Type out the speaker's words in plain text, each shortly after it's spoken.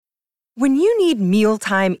When you need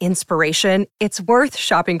mealtime inspiration, it's worth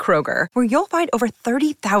shopping Kroger, where you'll find over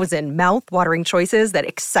 30,000 mouth-watering choices that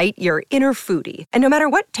excite your inner foodie. And no matter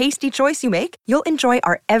what tasty choice you make, you'll enjoy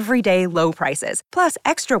our everyday low prices, plus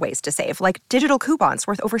extra ways to save, like digital coupons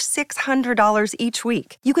worth over $600 each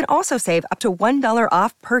week. You can also save up to $1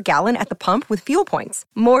 off per gallon at the pump with fuel points.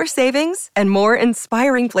 More savings and more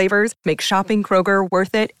inspiring flavors make shopping Kroger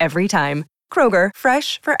worth it every time. Kroger,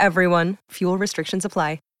 fresh for everyone. Fuel restrictions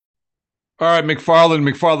apply. All right,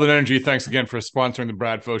 McFarland Energy, thanks again for sponsoring the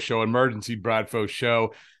Bradfo Show, emergency Bradfo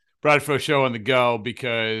Show on the go,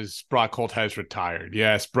 because Brock Holt has retired.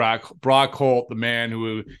 Yes, Brock Holt, the man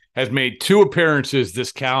who has made 2 appearances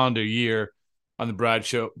this calendar year on the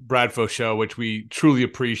Bradfo Show, which we truly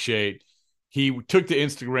appreciate. He took to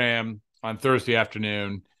Instagram on Thursday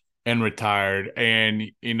afternoon and retired. And,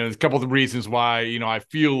 there's a couple of reasons why, I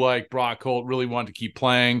feel like Brock Holt really wanted to keep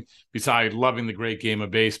playing, besides loving the great game of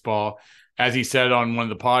baseball. As he said on one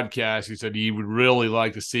of the podcasts, he said he would really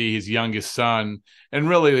like to see his youngest son, and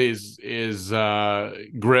really his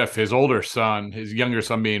Griff, his older son, his younger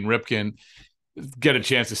son being Ripken, get a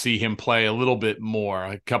chance to see him play a little bit more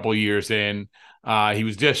a couple of years in. He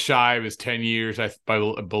was just shy of his 10 years, I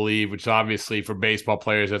believe, which obviously for baseball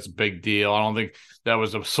players, that's a big deal. I don't think that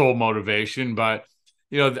was a sole motivation, but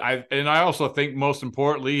I also think most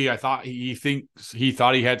importantly, I thought he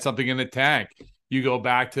thought he had something in the tank. You go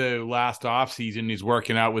back to last offseason, he's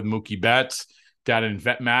working out with Mookie Betts down in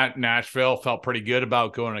Nashville, felt pretty good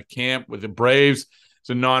about going to camp with the Braves. It's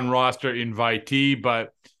a non-roster invitee,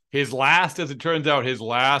 but as it turns out, his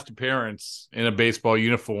last appearance in a baseball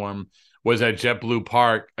uniform was at JetBlue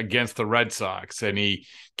Park against the Red Sox. And he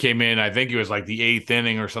came in, I think it was like the 8th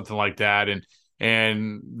inning or something like that.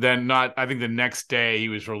 And then I think the next day he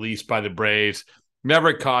was released by the Braves.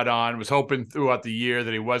 Never caught on, was hoping throughout the year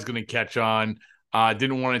that he was going to catch on.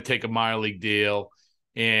 Didn't want to take a minor league deal.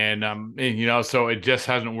 And so it just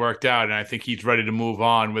hasn't worked out. And I think he's ready to move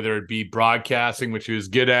on, whether it be broadcasting, which he was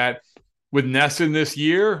good at with NESN this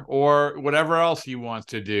year, or whatever else he wants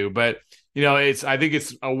to do. But, I think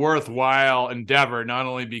it's a worthwhile endeavor, not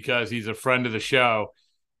only because he's a friend of the show,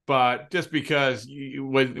 but just because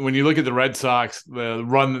when you look at the Red Sox, the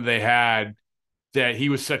run that they had, that he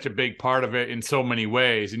was such a big part of it in so many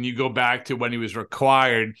ways. And you go back to when he was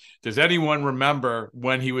required. Does anyone remember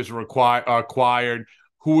when he was acquired,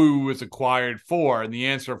 who he was acquired for? And the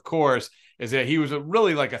answer, of course, is that he was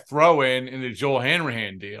really like a throw-in the Joel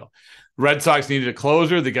Hanrahan deal. Red Sox needed a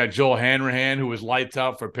closer. They got Joel Hanrahan, who was lights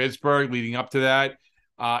out for Pittsburgh leading up to that.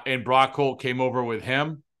 And Brock Holt came over with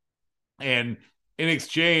him. And in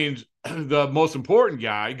exchange, the most important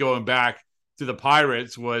guy going back to the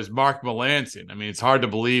Pirates was Mark Melancon. I mean, it's hard to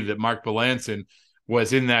believe that Mark Melancon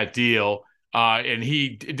was in that deal. And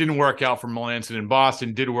it didn't work out for Melancon in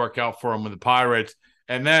Boston, did work out for him with the Pirates.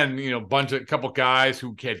 And then, a couple guys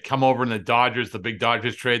who had come over in the big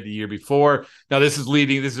Dodgers trade the year before. Now, this is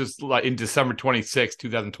in December 26,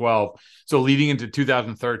 2012. So leading into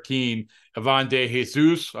 2013, Ivan De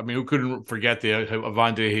Jesus. I mean, who couldn't forget the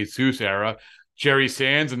Ivan De Jesus era? Jerry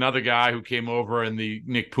Sands, another guy who came over in the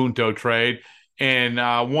Nick Punto trade, and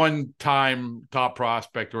one-time top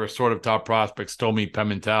prospect, or a sort of top prospect, Stomy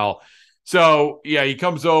Pimentel. So, yeah, he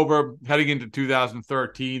comes over heading into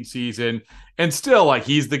 2013 season, and still,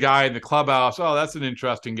 he's the guy in the clubhouse. Oh, that's an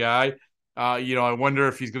interesting guy. I wonder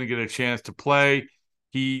if he's going to get a chance to play.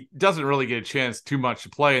 He doesn't really get a chance too much to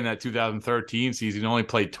play in that 2013 season. He only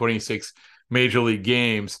played 26 major league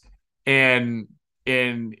games, and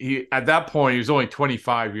he, at that point, he was only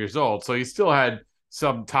 25 years old, so he still had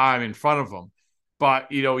some time in front of him.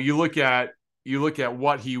 But you look at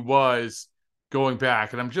what he was going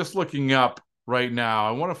back, and I'm just looking up right now.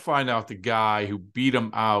 I want to find out the guy who beat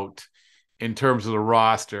him out in terms of the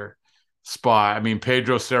roster spot. I mean,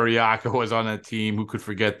 Pedro Sariaco was on that team. Who could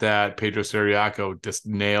forget that? Pedro Sariaco just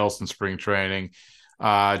nails in spring training.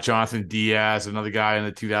 Jonathan Diaz, another guy in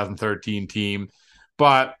the 2013 team.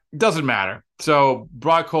 But it doesn't matter. So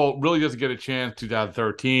Brock Holt really doesn't get a chance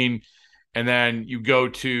 2013. And then you go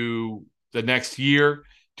to the next year,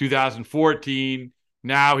 2014.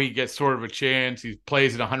 Now he gets sort of a chance. He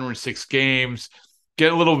plays in 106 games,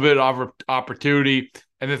 get a little bit of opportunity.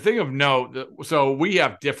 And the thing of note, so we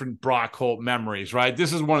have different Brock Holt memories, right?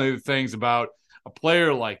 This is one of the things about a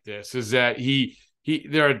player like this, is that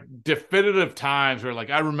there are definitive times where,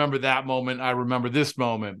 I remember that moment, I remember this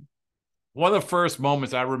moment. One of the first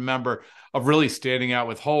moments I remember of really standing out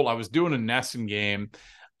with Holt, I was doing a NESN game,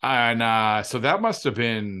 and so that must have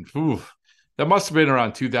been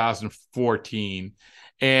around 2014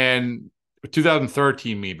 and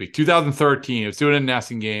 2013, maybe 2013. I was doing a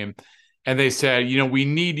NESN game, and they said, we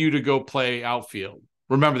need you to go play outfield.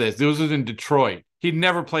 Remember this. This was in Detroit. He'd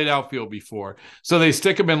never played outfield before. So they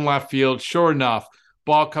stick him in left field. Sure enough,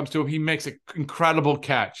 ball comes to him. He makes an incredible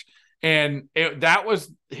catch. And that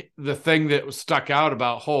was the thing that stuck out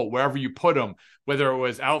about Holt, wherever you put him, whether it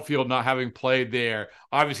was outfield not having played there.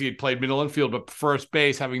 Obviously, he'd played middle infield, but first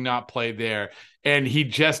base having not played there. And he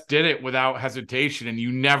just did it without hesitation, and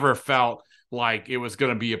you never felt like it was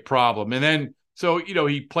going to be a problem. And then, so,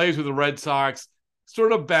 he plays with the Red Sox,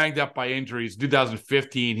 sort of banged up by injuries.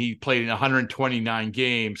 2015, he played in 129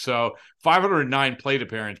 games. So 509 plate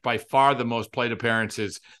appearances, by far the most plate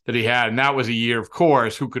appearances that he had. And that was a year, of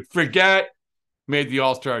course, who could forget, made the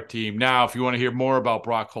All-Star team. Now, if you want to hear more about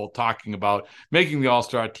Brock Holt talking about making the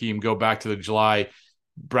All-Star team, go back to the July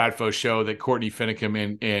Bradfo show that Courtney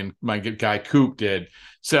Finicum and my good guy Coop did.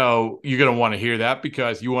 So you're going to want to hear that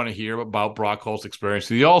because you want to hear about Brock Holt's experience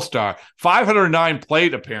in the All-Star. 509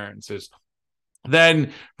 plate appearances.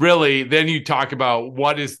 Then you talk about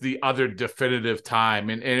what is the other definitive time.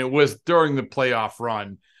 And it was during the playoff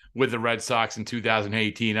run with the Red Sox in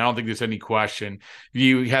 2018. I don't think there's any question.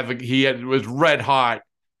 He was red hot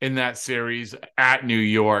in that series at New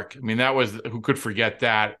York. I mean, that was, who could forget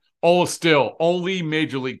that? Only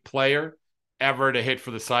major league player ever to hit for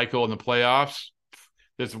the cycle in the playoffs.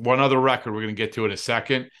 There's one other record we're going to get to in a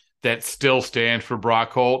second that still stands for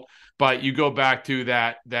Brock Holt. But you go back to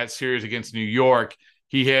that series against New York,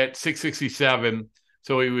 he hit 667.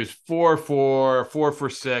 So he was 4 for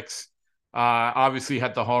 6. Obviously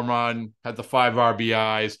had the home run, had the 5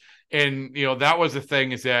 RBIs. And, that was the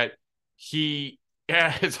thing, is that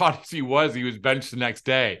as hot as he was benched the next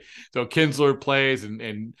day. So Kinsler plays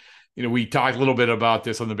and we talked a little bit about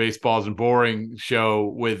this on the Baseballs and Boring show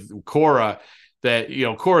with Cora, that,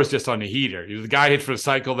 Cora's just on the heater. The guy hits for the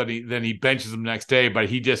cycle, then he benches him the next day, but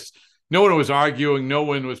no one was arguing. No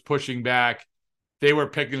one was pushing back. They were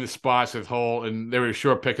picking the spots with Holt, and they were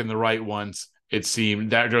sure picking the right ones, it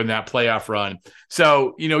seemed, that during that playoff run.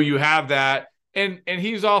 So, you have that. And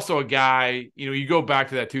he's also a guy, you go back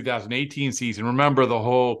to that 2018 season. Remember the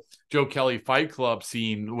whole Joe Kelly Fight Club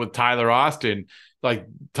scene with Tyler Austin. Like,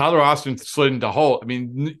 Tyler Austin slid into Holt. I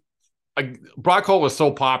mean, Brock Holt was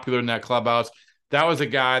so popular in that clubhouse. That was a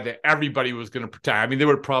guy that everybody was going to protect. I mean, they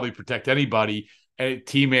would probably protect anybody, a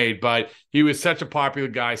teammate, but he was such a popular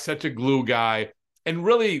guy, such a glue guy. And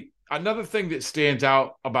really, another thing that stands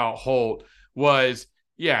out about Holt was,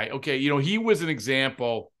 he was an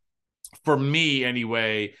example, for me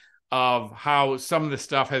anyway, of how some of the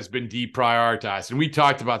stuff has been deprioritized. And we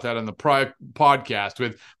talked about that on the podcast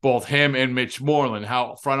with both him and Mitch Moreland,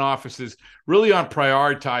 how front offices really aren't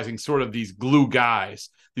prioritizing sort of these glue guys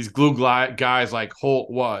like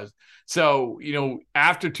Holt was. So,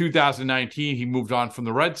 after 2019, he moved on from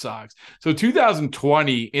the Red Sox. So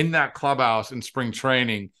 2020, in that clubhouse in spring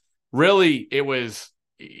training, really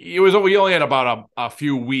we only had about a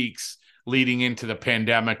few weeks leading into the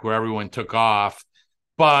pandemic where everyone took off.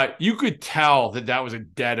 But you could tell that was a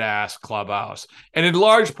dead-ass clubhouse. And in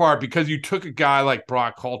large part because you took a guy like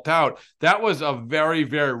Brock Holt out, that was a very,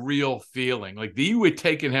 very real feeling. Like, you had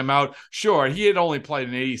taken him out. Sure, he had only played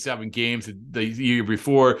in 87 games the year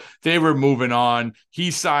before. They were moving on.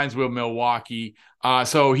 He signs with Milwaukee,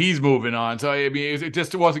 so he's moving on. So, I mean, it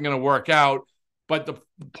just wasn't going to work out. But the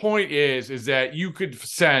point is that you could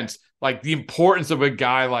sense like the importance of a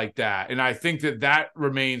guy like that. And I think that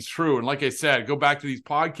remains true. And like I said, go back to these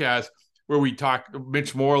podcasts where we talk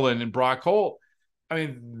Mitch Moreland and Brock Holt. I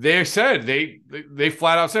mean, they said, they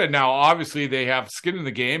flat out said, now, obviously they have skin in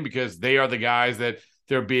the game because they are the guys that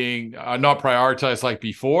they're being not prioritized like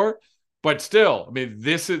before. But still, I mean,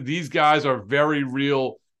 these guys are very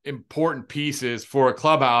real important pieces for a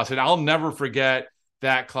clubhouse. And I'll never forget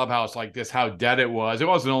that clubhouse like this, how dead it was. It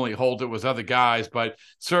wasn't only Holt, it was other guys, but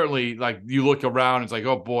certainly, like, you look around, it's like,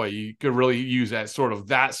 oh boy, you could really use that sort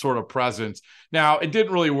of presence. Now, it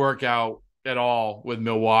didn't really work out at all with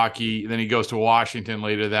Milwaukee. Then he goes to Washington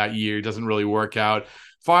later that year. It doesn't really work out.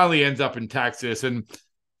 Finally ends up in Texas. And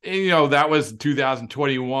that was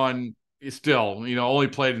 2021. Still, only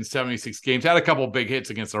played in 76 games, had a couple of big hits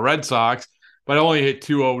against the Red Sox, but only hit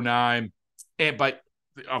 209. But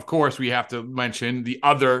of course, we have to mention the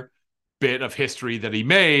other bit of history that he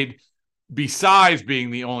made, besides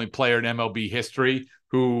being the only player in MLB history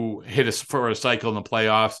who hit for a cycle in the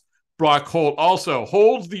playoffs. Brock Holt also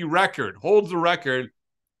holds the record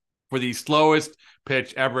for the slowest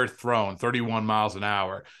pitch ever thrown, 31 miles an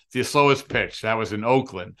hour. It's the slowest pitch. That was in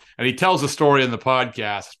Oakland. And he tells a story in the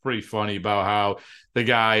podcast. It's pretty funny about how the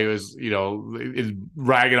guy was, is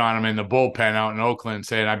ragging on him in the bullpen out in Oakland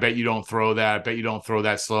saying, I bet you don't throw that. I bet you don't throw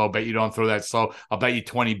that slow. I bet you don't throw that slow. I'll bet you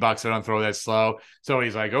 $20 I don't throw that slow. So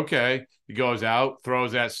he's like, okay. He goes out,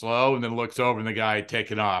 throws that slow, and then looks over and the guy had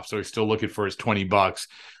taken off. So he's still looking for his $20.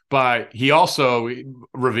 But he also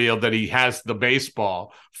revealed that he has the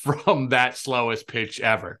baseball from that slowest pitch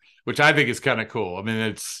ever, which I think is kind of cool. I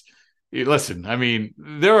mean, listen, I mean,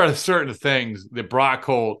 there are certain things that Brock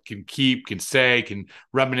Holt can keep, can say, can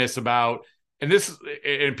reminisce about. And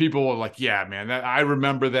people were like, yeah, man, I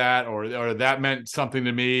remember that, or that meant something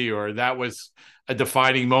to me, or that was a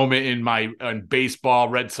defining moment in my baseball,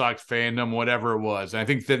 Red Sox fandom, whatever it was. And I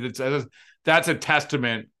think that that's a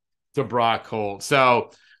testament to Brock Holt. So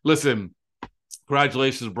listen,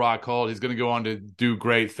 congratulations to Brock Holt. He's going to go on to do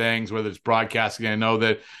great things, whether it's broadcasting. I know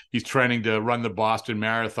that he's training to run the Boston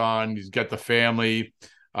Marathon. He's got the family.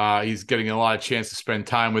 He's getting a lot of chance to spend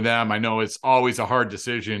time with them. I know it's always a hard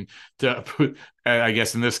decision to put, I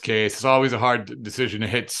guess in this case, it's always a hard decision to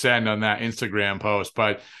hit send on that Instagram post,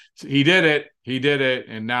 but he did it. He did it.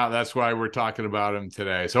 And now that's why we're talking about him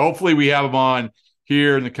today. So hopefully we have him on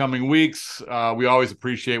here in the coming weeks. We always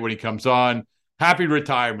appreciate when he comes on. Happy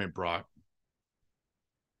retirement, Brock.